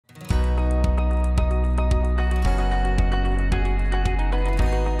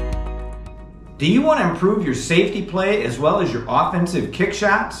Do you want to improve your safety play as well as your offensive kick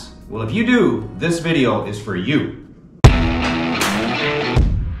shots? Well, if you do, this video is for you.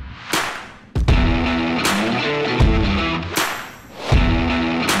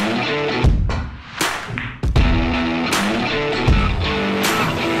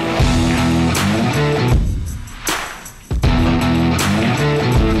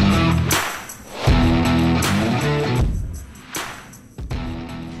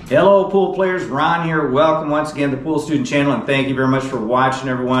 Hello pool players, Ron here. Welcome once again to the Pool Student Channel, and thank you very much for watching,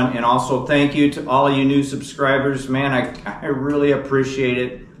 everyone. And also thank you to all of you new subscribers. Man, I really appreciate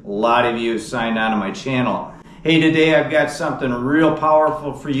it. A lot of you have signed on to my channel. Hey, today I've got something real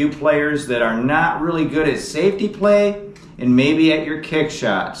powerful for you players that are not really good at safety play and maybe at your kick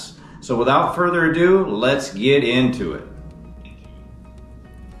shots. So without further ado, let's get into it.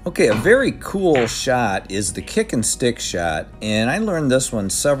 Okay, a very cool shot is the kick and stick shot, and I learned this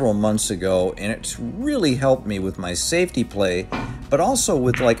one several months ago, and it's really helped me with my safety play, but also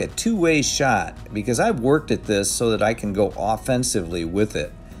with like a two-way shot, because I've worked at this so that I can go offensively with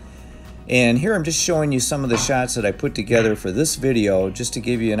it. And here I'm just showing you some of the shots that I put together for this video, just to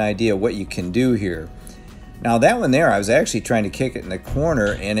give you an idea what you can do here. Now that one there, I was actually trying to kick it in the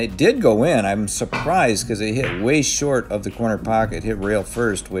corner, and it did go in. I'm surprised because it hit way short of the corner pocket. It hit rail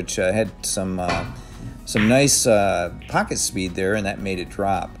first, which had some nice pocket speed there, and that made it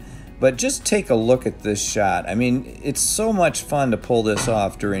drop. But just take a look at this shot. I mean, it's so much fun to pull this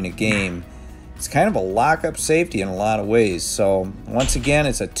off during a game. It's kind of a lock-up safety in a lot of ways. So once again,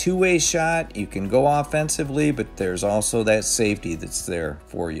 it's a two-way shot. You can go offensively, but there's also that safety that's there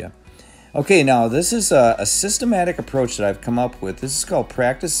for you. Okay, now this is a systematic approach that I've come up with. This is called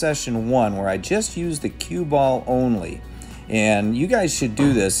Practice Session 1, where I just use the cue ball only. And you guys should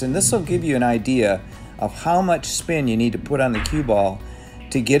do this, and this will give you an idea of how much spin you need to put on the cue ball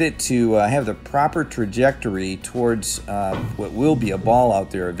to get it to have the proper trajectory towards what will be a ball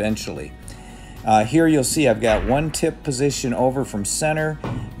out there eventually. Here you'll see I've got one tip position over from center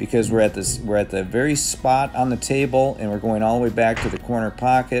because we're at the very spot on the table, and we're going all the way back to the corner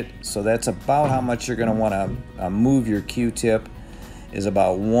pocket. So that's about how much you're going to want to move your cue tip, is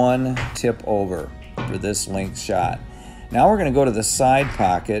about one tip over for this length shot. Now we're going to go to the side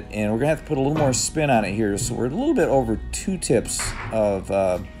pocket, and we're going to have to put a little more spin on it here. So we're a little bit over 2 tips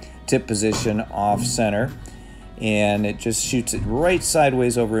of tip position off center. And it just shoots it right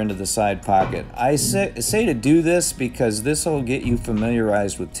sideways over into the side pocket. I say to do this because this will get you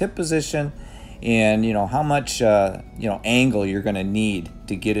familiarized with tip position and how much angle you're going to need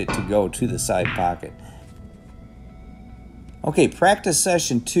to get it to go to the side pocket. Okay, practice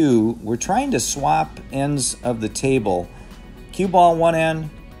session 2, we're trying to swap ends of the table. Cue ball one end,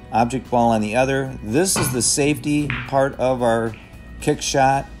 object ball on the other. This is the safety part of our kick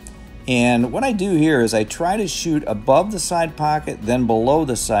shot. And what I do here is I try to shoot above the side pocket, then below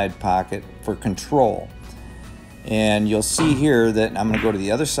the side pocket for control. And you'll see here that I'm going to go to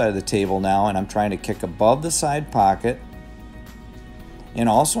the other side of the table now, and I'm trying to kick above the side pocket. And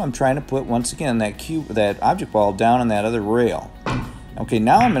also I'm trying to put, once again, that object ball down on that other rail. Okay,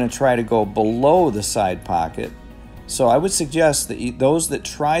 now I'm going to try to go below the side pocket. So I would suggest that those that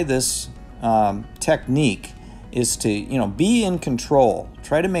try this technique is to be in control.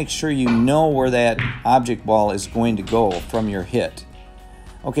 Try to make sure you know where that object ball is going to go from your hit.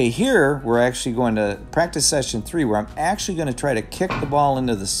 Okay, here we're actually going to practice session 3, where I'm actually going to try to kick the ball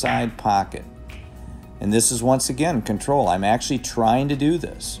into the side pocket. And this is once again control. I'm actually trying to do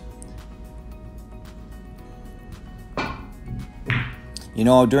this.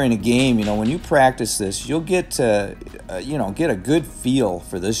 During a game, when you practice this, you'll get to, get a good feel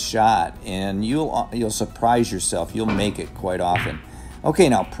for this shot, and you'll surprise yourself. You'll make it quite often. Okay,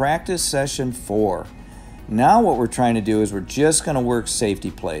 now practice session 4. Now what we're trying to do is we're just going to work safety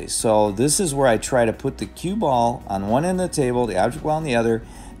plays. So this is where I try to put the cue ball on one end of the table, the object ball on the other.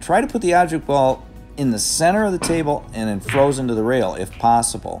 Try to put the object ball in the center of the table and then frozen to the rail if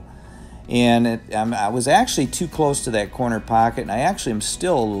possible. And I was actually too close to that corner pocket, and I actually am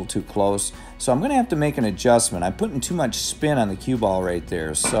still a little too close. So I'm going to have to make an adjustment. I'm putting too much spin on the cue ball right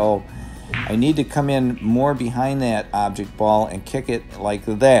there. So I need to come in more behind that object ball and kick it like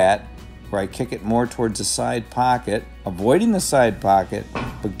that, where I kick it more towards the side pocket, avoiding the side pocket,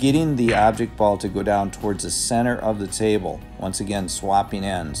 but getting the object ball to go down towards the center of the table. Once again, swapping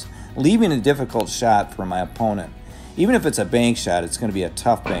ends, leaving a difficult shot for my opponent. Even if it's a bank shot, it's going to be a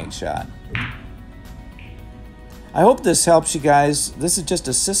tough bank shot. I hope this helps you guys. This is just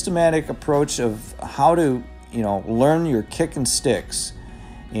a systematic approach of how to, learn your kick and sticks.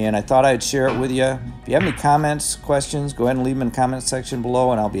 and I thought I'd share it with you. If you have any comments, questions, go ahead and leave them in the comment section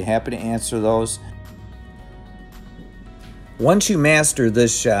below, and I'll be happy to answer those. Once you master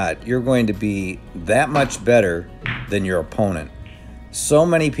this shot, you're going to be that much better than your opponent. So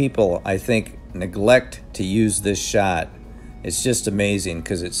many people, I think, neglect to use this shot. It's just amazing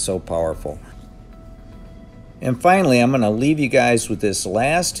because it's so powerful. And finally, I'm going to leave you guys with this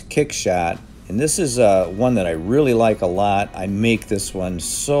last kick shot. And this is one that I really like a lot. I make this one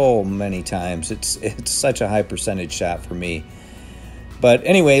so many times. It's such a high percentage shot for me. But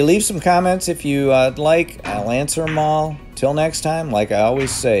anyway, leave some comments if you like. I'll answer them all. Till next time, like I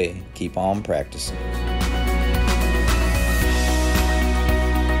always say, keep on practicing.